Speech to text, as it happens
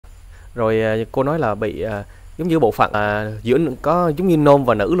Rồi cô nói là bị giống như bộ phận giữa có giống như nôm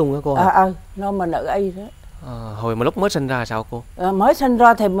và nữ luôn đó cô hả? Nôm và nữ y đó. Hồi mà lúc mới sinh ra sao cô? Mới sinh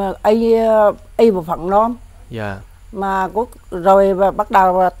ra thì y bộ phận nôm. Dạ. Mà rồi bắt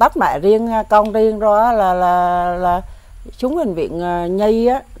đầu tách mẹ riêng, con riêng đó là xuống bệnh viện nhi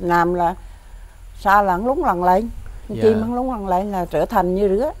á, làm là xa lẫn lúng lần lên. Dạ. Chim hắn lúng lần lên là trở thành như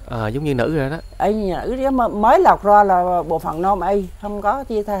rứa. Giống như nữ rồi đó. Nữ đó mới lọc ra là bộ phận nôm y, không có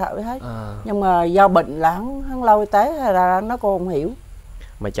chia thay đổi hết. Nhưng mà do bệnh là hắn lâu tế hay là nó cô không hiểu.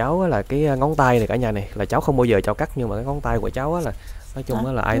 Mà cháu là cái ngón tay này cả nhà này là cháu không bao giờ cháu cắt, nhưng mà cái ngón tay của cháu là nói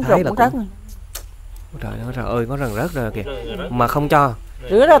chung là ai thấy là cũng... Trời ơi, nó rần rớt rồi kìa. Mà không cho.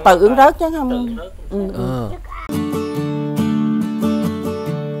 Rứa ra tự ứng rớt chứ không.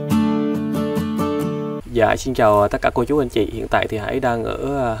 Dạ, xin chào tất cả cô chú anh chị. Hiện tại thì Hải đang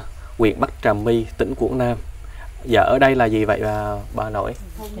ở huyện Bắc Trà My, tỉnh Quảng Nam. Dạ, ở đây là gì vậy bà nội?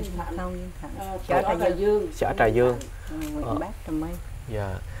 Xã Trà Dương.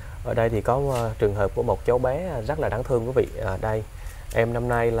 Dạ. Ở đây thì có trường hợp của một cháu bé rất là đáng thương quý vị. Đây, em năm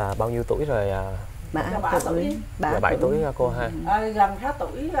nay là bao nhiêu tuổi rồi? 3 tuổi. Dạ, 7 tuổi cô ha. Gần 6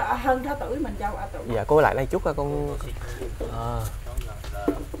 tuổi, hơn 6 tuổi mình cháu 3 tuổi. Dạ, cô lại đây chút con.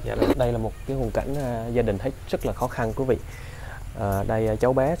 Dạ, đây là một cái hoàn cảnh gia đình hết rất là khó khăn quý vị. Đây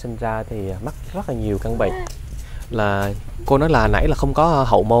cháu bé sinh ra thì mắc rất là nhiều căn bệnh. Là cô nói là nãy là không có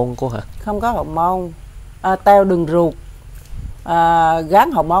hậu môn cô hả? Không có hậu môn, teo đường ruột,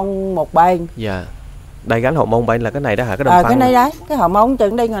 gán hậu môn một bên. Dạ. Đây gắn hậu môn bên là cái này đó hả? Cái đồng phân. Cái này đấy, cái hậu môn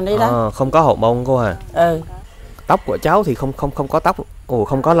chừng đây ngồi đây đó. Không có hậu môn cô hả? Tóc của cháu thì không có tóc.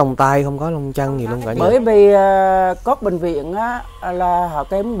 Không có lông tai, không có lông chân gì luôn cả. Bởi vì có bệnh viện á, là họ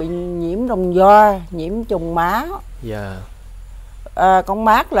kém bị nhiễm trùng do, nhiễm trùng má. Dạ. Con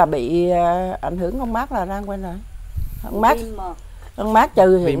mát là bị ảnh hưởng, con mát là đang quên rồi. Con mát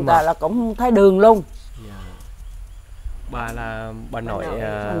trừ hiện tại là cũng không thấy đường luôn. Dạ. Bà là bà nội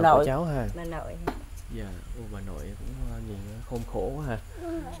của cháu ha. Bà nội. Dạ, bà nội cũng nhìn khốn khổ quá ha.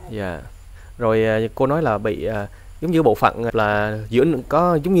 Dạ. Rồi cô nói là bị giống như bộ phận là giữa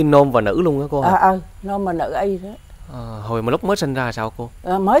có giống như nôm và nữ luôn đó cô hả? Nôm và nữ y đó. Hồi mà lúc mới sinh ra sao cô?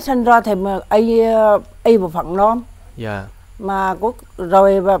 Mới sinh ra thì y bộ phận nôm. Dạ. Mà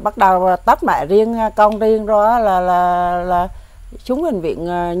rồi bắt đầu tách mẹ riêng, con riêng đó là xuống bệnh viện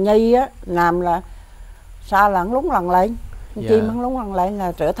nhi á, làm là xa lẫn lúng lần lên. Chim hắn lúng lần lên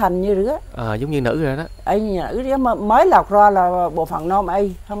là trở thành như rứa. Giống như nữ rồi đó. Nữ đó mới lọc ra là bộ phận nôm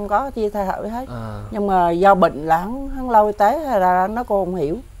y, không có chia thay đổi hết. Nhưng mà do bệnh là hắn lâu tế hay là nó cô không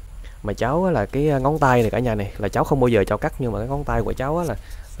hiểu. Mà cháu là cái ngón tay này cả nhà này là cháu không bao giờ cháu cắt, nhưng mà cái ngón tay của cháu là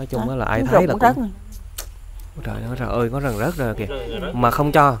nói chung là ai thấy là cũng... Trời ơi, nó rần rớt rồi kìa. Mà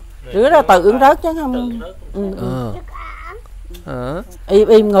không cho. Rứa ra tự ứng rớt chứ không.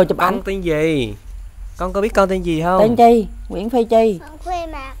 Im ngồi chụp ảnh. Con tên gì? Con có biết con tên gì không? Tên Chi, Nguyễn Phi Chi.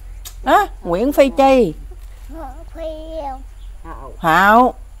 Nguyễn Phi Chi.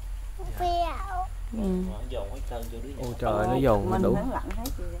 Hạo. Ôi trời, nó dồn đủ.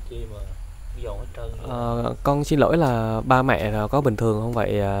 Con xin lỗi là ba mẹ có bình thường không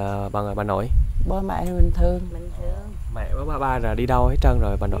vậy bà nội? Ba mẹ bình thường. Mẹ với ba là đi đâu hết trơn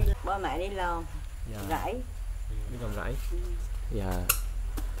rồi bà nội? Ba mẹ đi làm rẫy. Đi làm rẫy. Dạ.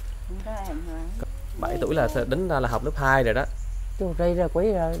 7 tuổi là đến là học lớp 2 rồi đó. Chú rây ra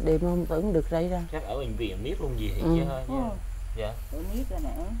quý rồi, đêm không tưởng được rây ra. Chắc ở bệnh viện miết luôn gì chứ thôi nha. Dạ. Miết rồi nè.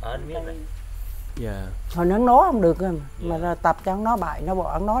 Miết rồi. Dạ. Hồi nó nói không được rồi mà tập cho nó bại, nó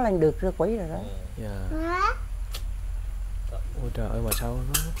bỏ nó lên được rồi quý rồi đó. Dạ. Ôi trời ơi, mà sao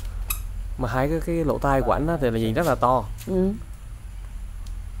nó... Mà hai cái lỗ tai của ảnh thì là nhìn rất là to.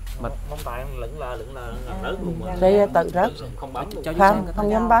 Mà móng tay lững la rớt luôn mà. Đây tự rớt. Không bấm luôn.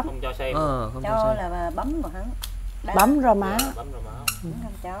 Không dám bấm. Không cho xem. Cho là bấm mà hắn. Bấm ra má. Bấm ra má.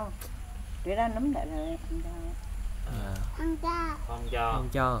 Không cho. Để ra nấm lại rồi không cho. Không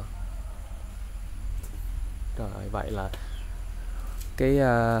cho. Trời ơi, vậy là cái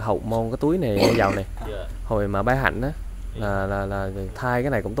hậu môn cái túi này vào này. Hồi mà bé Hạnh á là thai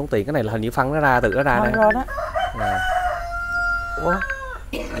cái này cũng tốn tiền, cái này là hình như phân nó ra, tự nó ra đây. Rồi đó. Ủa?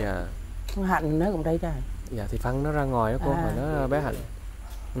 Dạ. Hạnh nó cũng đây rồi. Dạ thì phân nó ra ngoài đó cô, mà nó bé Hạnh.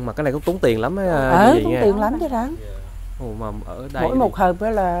 Nhưng mà cái này cũng tốn tiền lắm á. Tốn tiền lắm chứ đó. Mà ở đây mỗi một hộp đó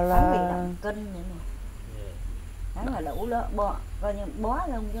là kinh vậy nè. Đó là đủ đó, coi như bó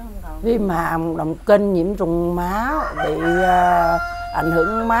luôn chứ không còn. Viêm hàm, động kinh, nhiễm trùng máu, bị ảnh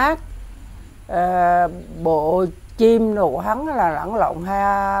hưởng mát, bộ chim đồ của hắn là lẫn lộn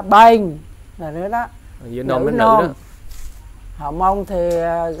hai bên là nữa đó. Giữa nôm với nữ đó. Hậu môn thì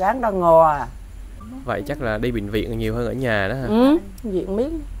gán ra ngò. Vậy chắc là đi bệnh viện nhiều hơn ở nhà đó hả? Viện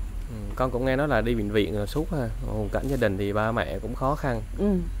miếng. Con cũng nghe nói là đi bệnh viện rồi suốt ha. Hoàn cảnh gia đình thì ba mẹ cũng khó khăn.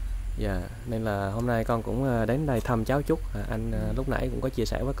 Dạ, nên là hôm nay con cũng đến đây thăm cháu Trúc. Anh lúc nãy cũng có chia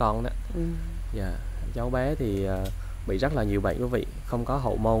sẻ với con đó. Dạ, cháu bé thì bị rất là nhiều bệnh quý vị, không có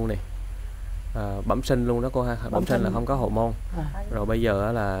hậu môn này, bẩm sinh luôn đó cô ha. Bẩm sinh là không có hậu môn. Rồi bây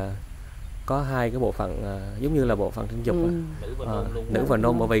giờ là có hai cái bộ phận giống như là bộ phận sinh dục, nữ và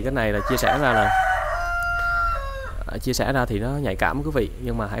nôn. Bởi vì cái này là chia sẻ ra thì nó nhạy cảm quý vị,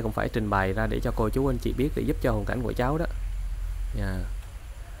 nhưng mà hãy cũng phải trình bày ra để cho cô chú anh chị biết để giúp cho hoàn cảnh của cháu đó.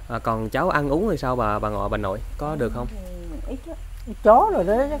 Còn cháu ăn uống thì sao bà ngoại bà nội, có được không? Chó rồi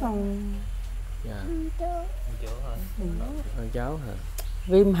đấy chứ còn. Ăn cháu hả?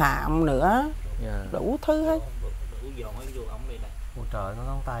 Viêm họng nữa, đủ thứ hết. Ôi trời, nó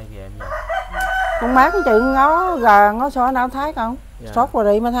ngón tay kìa em. Con má cái chuyện ngó gà ngó xó nào thấy không? Sót vào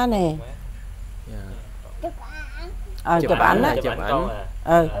đây mà thấy nè. Chụp ảnh á.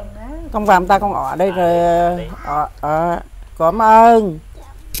 Con vào ta con ọ đây rồi. Cảm ơn.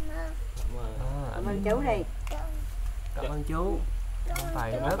 Cảm ơn chú đi. Cảm ơn chú. Ngón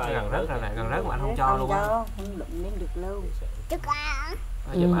tay rất là gần rớt mà anh không cho luôn á. Không đụng đến được luôn. Chụp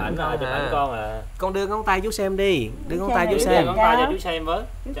ảnh con à. Con đưa ngón tay chú xem đi. Đưa ngón tay chú xem. Ngón tay cho chú xem với.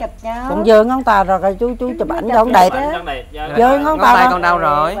 Chú chụp cháu. Con dơ ngón tay rồi chú chụp ảnh cho con đẹp á. Dơ ngón tay con đâu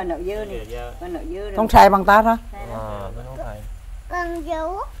rồi? Con xài bằng tay thôi.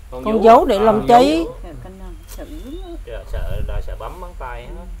 Con vú để làm chi? Sợ bấm ngón tay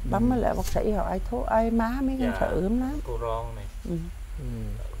á. Bấm mới lại bác sĩ hỏi ai thuốc ai má mấy con sợ lắm lắm. Cô ron này.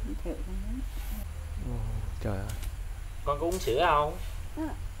 Trời ơi. Con có uống sữa không?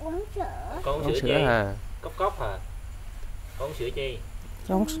 Uống sữa. Con uống sữa hả? Cốc hả? Con uống sữa chi?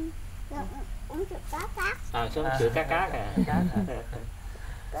 Uống sữa cát. Sữa cát à?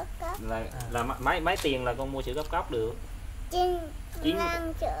 Là mấy tiền là con mua sữa cốc được? 9.000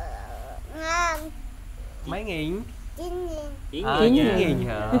 mấy nghìn? 9.000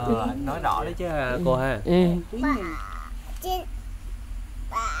 hả? Nói rõ đấy chứ cô ha.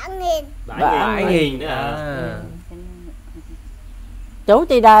 7.000 nữa à. Chú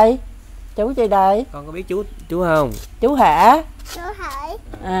chị đây. Con có biết chú không? Chú Hả? Chú Hải.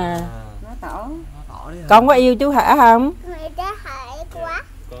 Nó tỏ con có yêu chú Hả không?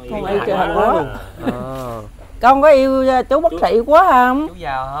 Con yêu chú Hả quá. Con có yêu chú bác sĩ quá không? Chú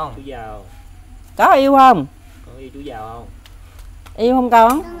giàu không? Chú giàu. Có yêu không? Con yêu chú giàu không? Yêu không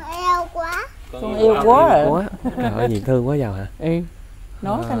con? Con yêu quá. Con yêu quá rồi. Trời ơi, nhìn thương quá giàu hả?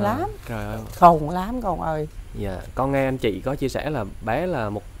 Nói khanh lắm. Trời ơi. Khùng lắm con ơi. Dạ, con nghe anh chị có chia sẻ là bé là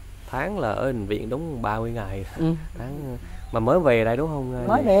 1 tháng là ở bệnh viện đúng 30 ngày. Tháng mà mới về đây đúng không?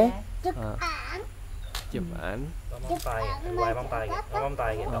 Mới về. Chụp ảnh. Móng tay, quay móng tay kìa, móng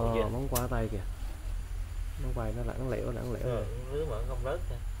tay kìa, móng qua tay kìa. Nó quay nó lẳng lẻo. Rứa mà không rớt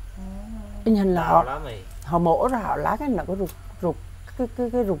kìa. Nhìn là họ mổ ra họ lá cái nào có ruột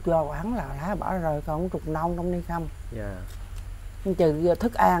cái ruột giò của hắn là lá bỏ rồi, còn ruột non trong đi không. Trừ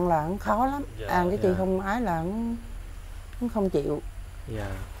thức ăn là hắn khó lắm. Ăn cái chị không ái là hắn không chịu.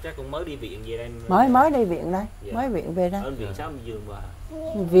 Chắc cũng mới đi viện về đây. Mới đi viện đây. Mới viện về đây. Ở viện Sáu Bình Dương và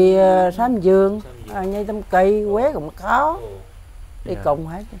vì Sáu Bình Dương, Nhây Tâm Kỳ, Quế cũng khó. Đi cùng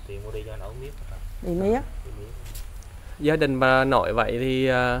hết. Tiền mua đi cho nổi miết. Đi miết. Gia đình bà nội vậy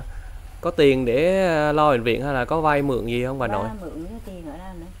thì có tiền để lo bệnh viện hay là có vay mượn gì không bà nội? Mượn cái tiền ở đó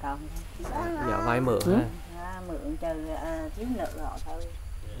nữa còn. Dạ vay mượn ha. Mượn chờ chiếm nợ họ thôi.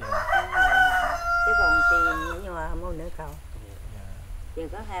 Chứ còn tiền nhưng mà không nữa cầu. Giờ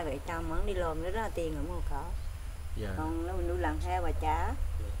có hai vợ chồng vẫn đi làm nữa đó tiền không có có. Còn nó mình nuôi lần hai bà trả.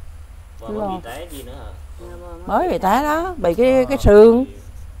 Mới bị té gì nữa hả? Mới bị té đó, bị cái xương.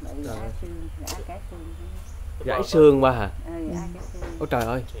 Gãy xương ba hả? Ôi trời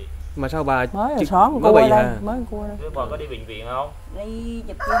ơi. Mà sao bà mới có bị hả? Mới cua đây. Bà có đi bệnh viện không? Đi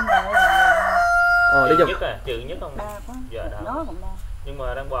chụp phim rồi. Đi chụp trừ nhất không? Đa quá. Nó cũng đa. Nhưng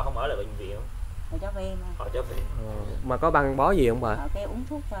mà đang qua không ở lại bệnh viện không? Họ cho về mà. Họ cho về. Mà có băng bó gì không bà? Họ kêu uống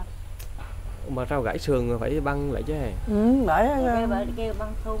thuốc rồi. Mà sao gãy xương phải băng lại chứ? Bởi kêu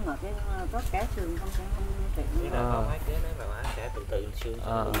băng thun mà kêu có cả xương không trị. Có mấy cái nó là sẽ từ xương.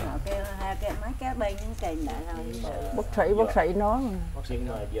 Họ kêu hai cái mấy cái bên những cây lại rồi. Bác sĩ nói mà. Bác sĩ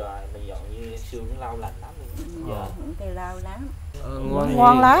mà giờ mình dọn như xương nó lau lạnh lắm luôn. Giờ kêu lau lắm.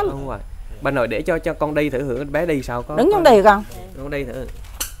 Ngon lắm. Bà nội để cho con đi thử hưởng bé đi sao có. Đứng trong đi con. Con đi thử.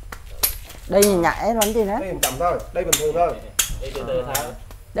 Đi nhảy làm gì nữa? Đi chậm thôi, đi bình thường thôi. Đi từ từ thôi.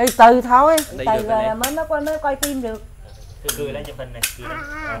 Đi từ thôi. Từ rồi là mới quay phim được. Cười lên chụp hình này.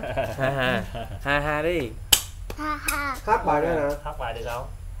 Ha đi. Hát bài đây nè. Hát bài được không?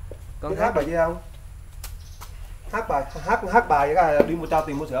 Con hát bài gì không? hát bài cái đi mua cho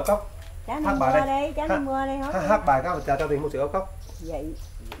tiền mua sữa cốc. Cháu đi mua đây, cháu đi mua đây hết. Hát bài cái cho tiền mua sữa cốc. Vậy.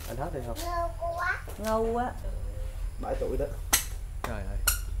 Anh hát đi không? Ngu quá. 7 tuổi đó. Trời ơi.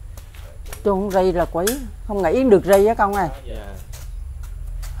 Chung ri là quý, không nghĩ được ri á con ơi.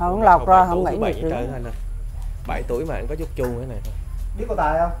 Không lọc ra không nghĩ được ri. 7 tuổi mà anh có chút chu thế này thôi. Biết cô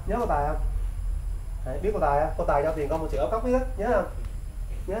Tài không? Nhớ cô Tài không? Đấy, biết cô Tài không? Cô Tài cho tiền con mua sữa cốc biết đó, nhớ không?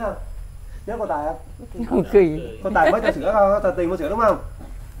 Nhớ không? Nhớ cô Tài không? Kỳ. Cô Tài mới cho sữa không? Cho tiền mua sữa đúng không?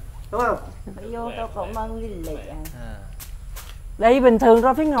 Đúng không? Phải vô tao cũng ơn đi lì à. Đây bình thường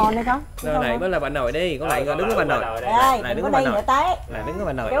rồi phải ngồi này con. Rồi này mới là bà nội đi, con lại đứng với bà nội. Đây, đừng có đi nữa tới. Này đứng với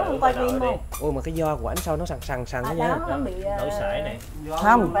bà nội. Cháu không coi phim không? Ôi mà cái do của anh sao nó sằng đó nha. Nó bị nổi sải này.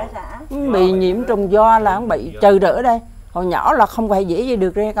 Không. phải xả. Bị nhiễm trùng do là không bị trừ rửa đây. Hồi nhỏ là không phải dễ gì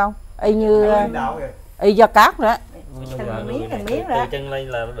được ra con. Y như y do cát nữa. Từng miếng rồi. Từ chân lên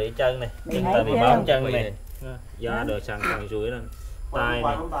là bị chân này, chân là bị bám chân này. Do đời sằng rủi lên. Tai này,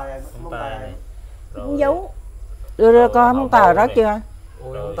 móng tay này. Không giấu. Đưa con móng tay rớt chưa?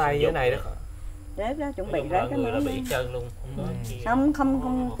 Ôi móng tay như thế này đó. Rớt đó, chuẩn bị rớt cái người móng. đã bị chân luôn. Không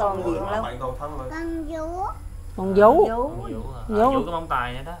toàn diện đâu. Con vú. Vú cái móng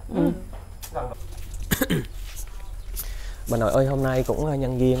tay này đó. Bà nội ơi, hôm nay cũng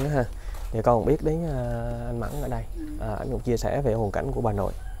nhân duyên đó ha. Thì con cũng biết đến anh Mẫn ở đây. Anh cũng chia sẻ về hoàn cảnh của bà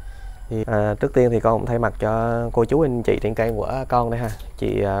nội. Thì trước tiên thì con cũng thay mặt cho cô chú anh chị trên kênh của con đây ha.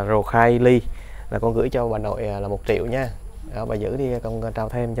 Chị Rồ Khai Ly là con gửi cho bà nội là 1 triệu nha. Đó, bà giữ đi, con trao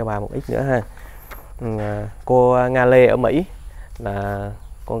thêm cho bà một ít nữa ha. Cô Nga Lê ở Mỹ là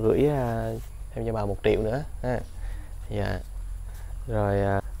con gửi thêm cho bà 1 triệu nữa ha. Dạ.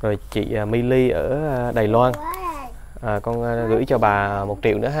 Rồi chị Milly ở Đài Loan, con gửi cho bà 1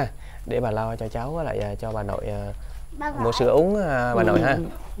 triệu nữa ha, để bà lo cho cháu với lại cho bà nội mua sữa uống bà nội ha.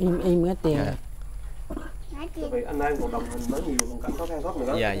 Im cái tiền. Dạ. Vì anh em cộng đồng mình nói nhiều hoàn cảnh khó khăn thoát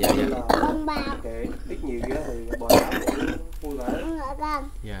nữa. Dạ. Kệ ít nhiều kia thì bà giáo vui vẻ.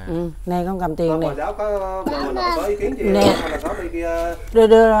 Dạ. Này con cầm tiền này. Bà giáo có ý kiến gì nè. Hay là có đi kia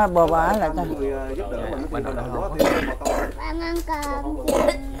Đưa bò bả lại cho. Giúp đỡ mình Bà nội đó thì bà con.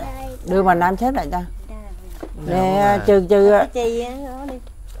 Đưa bà Nam xếp lại cho. Nè trừ Chi á nó đi.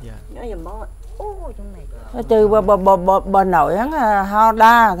 Dạ. Nó giùm bó. Trong này. trừ bà nội hắn ho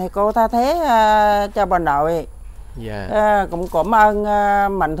đa thì cô tha thế cho bà nội. Dạ. Cũng cảm ơn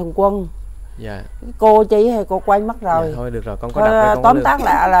Mạnh Thường Quân. Dạ. Cô chỉ hay cô quay mất rồi. Dạ, thôi được rồi, con có đặt rồi, con tóm tắt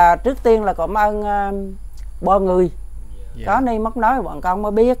lại là trước tiên là cảm ơn bo người. Dạ. Có ni mất nói bọn con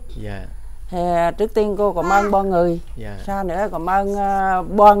mới biết. Dạ. Thì trước tiên cô cảm ơn bo người. Dạ. Sau nữa cảm ơn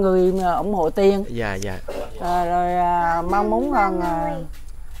bo người ủng hộ tiền. Dạ. Dạ. Rồi mong muốn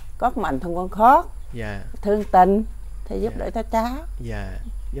có Mạnh Thường Quân khó. Dạ. Thương tình thì giúp đỡ cho cháu. Dạ.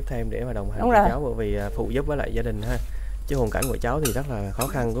 Giúp thêm để mà đồng hành Đúng với rồi. cháu, bởi vì phụ giúp với lại gia đình ha. Chứ hoàn cảnh của cháu thì rất là khó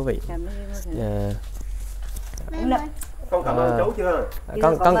khăn quý vị. Con cảm ơn chú chưa?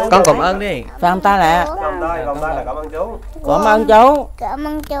 Con cảm ơn đi. Phạm ta lẹ. Vòng tay là cảm ơn chú. Cảm ơn chú. Cảm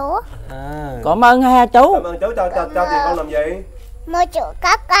ơn chú. Cảm ơn hai chú. Cảm ơn chú cho tiền con làm gì? Mua chỗ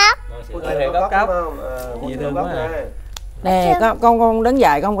cắp cắp. Cắp. Dễ thương quá à. Nè con đứng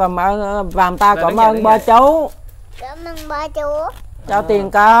dậy con cảm ơn Phạm ta cảm ơn ba chú. Cảm ơn ba chú. Cho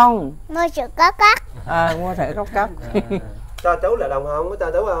tiền con. Mua chỗ cắp cắp. Mua thẻ cốc. Cho chú là đồng không? Có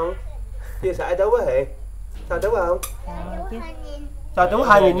cho chú không? Chia sẻ chú với Hiền. Cho chú không? Cho chú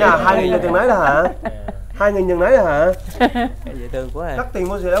 2.000 nha, 2.000 tiền nấy đó hả? 2.000 tiền nấy đó hả? Dễ thương quá à. Cắt tiền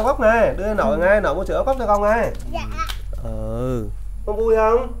mua sữa áo cốc nè, đưa nội nghe, nội mua sữa áo cốc cho con nghe. Dạ. Con vui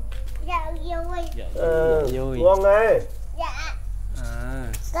không? Dạ vui. Vui. Ngon nghe. Dạ.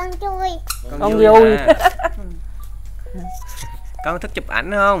 Con vui. Con vui. Con thích chụp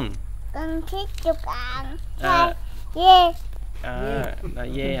ảnh không? Con thích chụp ảnh. Yeah.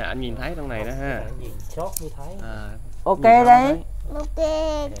 Anh nhìn thấy trong này đó ha. Sót như thấy. Ok đấy. Ok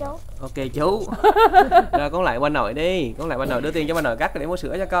chú. Ok chú. Rồi con lại bên nội đi, con lại bên nội đưa tiền cho bên nội cắt để mua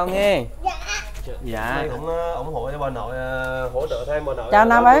sữa cho con nghe. Dạ. Dạ. Cũng ủng hộ cho bà nội, hỗ trợ thêm bà nội. Chào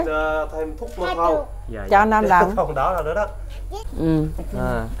Nam ấy. Thêm thuốc mơ không? Dạ. Chào Nam lần. Không đó là nữa đó.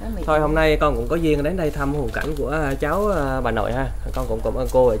 Thôi hôm nay con cũng có duyên đến đây thăm hoàn cảnh của cháu bà nội ha. Con cũng cảm ơn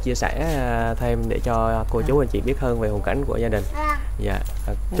cô và chia sẻ thêm để cho cô chú anh chị biết hơn về hoàn cảnh của gia đình. Dạ.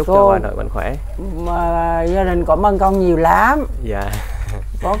 Chúc cho bà nội mạnh khỏe. Mà gia đình cảm ơn con nhiều lắm. Dạ.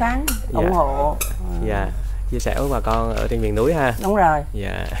 Cố gắng ủng hộ. Dạ. Chia sẻ với bà con ở trên miền núi ha. Đúng rồi.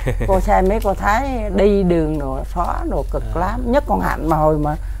 Dạ. Cô xem mấy cô thấy đi đường đồ xóa đồ cực lắm. Nhất con Hạnh mà hồi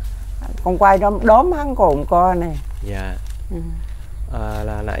mà con quay đốm hắn cùng coi này. Dạ.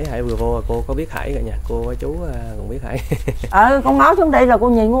 Là nãy Hải vừa vô cô có biết Hải rồi nha, cô với chú cũng biết Hải. Con nói xuống đây là cô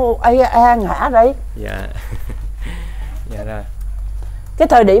nhìn ngô ngã đi. Dạ. Dạ ra. Cái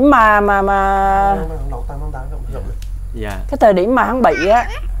thời điểm mà Dạ. cái thời điểm mà hắn bị á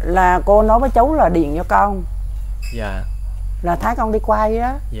là cô nói với cháu là điện cho con. Dạ. Là thấy con đi quay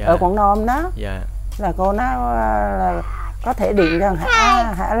á, Dạ. ở Quảng Nam đó. Dạ. Là cô nói là có thể điện cho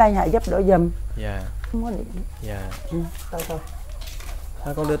Hải lên Hải giúp đỡ giùm. Dạ. Không có điện. Dạ.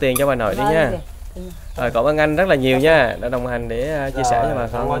 Thôi con đưa tiền cho bà nội đi nha. Rồi cảm ơn anh rất là nhiều nha, đã đồng hành để chia sẻ cho bà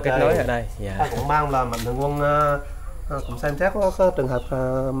con kết nối ở đây. Dạ. Cũng mong là Mạnh Thường Quân cũng xem xét có trường hợp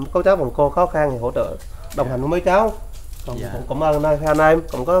có cháu bằng cô khó khăn thì hỗ trợ đồng hành với mấy cháu. Còn Dạ. cũng cảm ơn hai anh em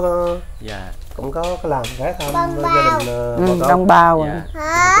cũng có Dạ. cũng có cái làm ghé thăm gia đình Đồng bào. Dạ.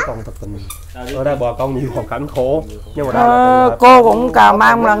 cái còn thật tình ở đây bà con nhiều hoàn cảnh khổ nhưng mà đây là trường hợp cô cũng cào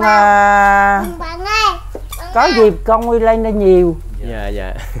mong là có dịp con quy lên đây nhiều. Dạ.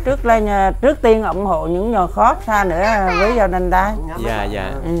 Dạ. Trước tiên ủng hộ những nhỏ khó xa nữa với gia đình đây. Dạ.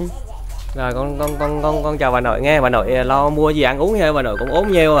 Dạ. Rồi con chào bà nội nghe, bà nội lo mua gì ăn uống nha, bà nội cũng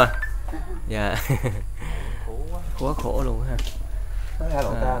ốm nhiều à. Dạ. Quá khổ luôn ha. hai lọ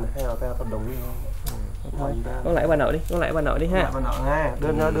ta này, hai lọ ta tao đúng Con lại bà nội đi, con lại bà nội đi ha. bà nội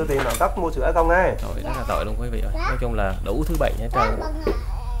nghe, đưa tiền nội cấp mua sữa không nghe. Tội rất là tội luôn quý vị ơi. Nói chung là đủ thứ bệnh hết trơn.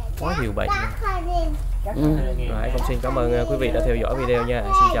 Quá nhiều bệnh luôn. Rồi con xin cảm ơn quý vị đã theo dõi video nha.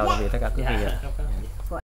 Xin chào tạm biệt tất cả quý vị ạ.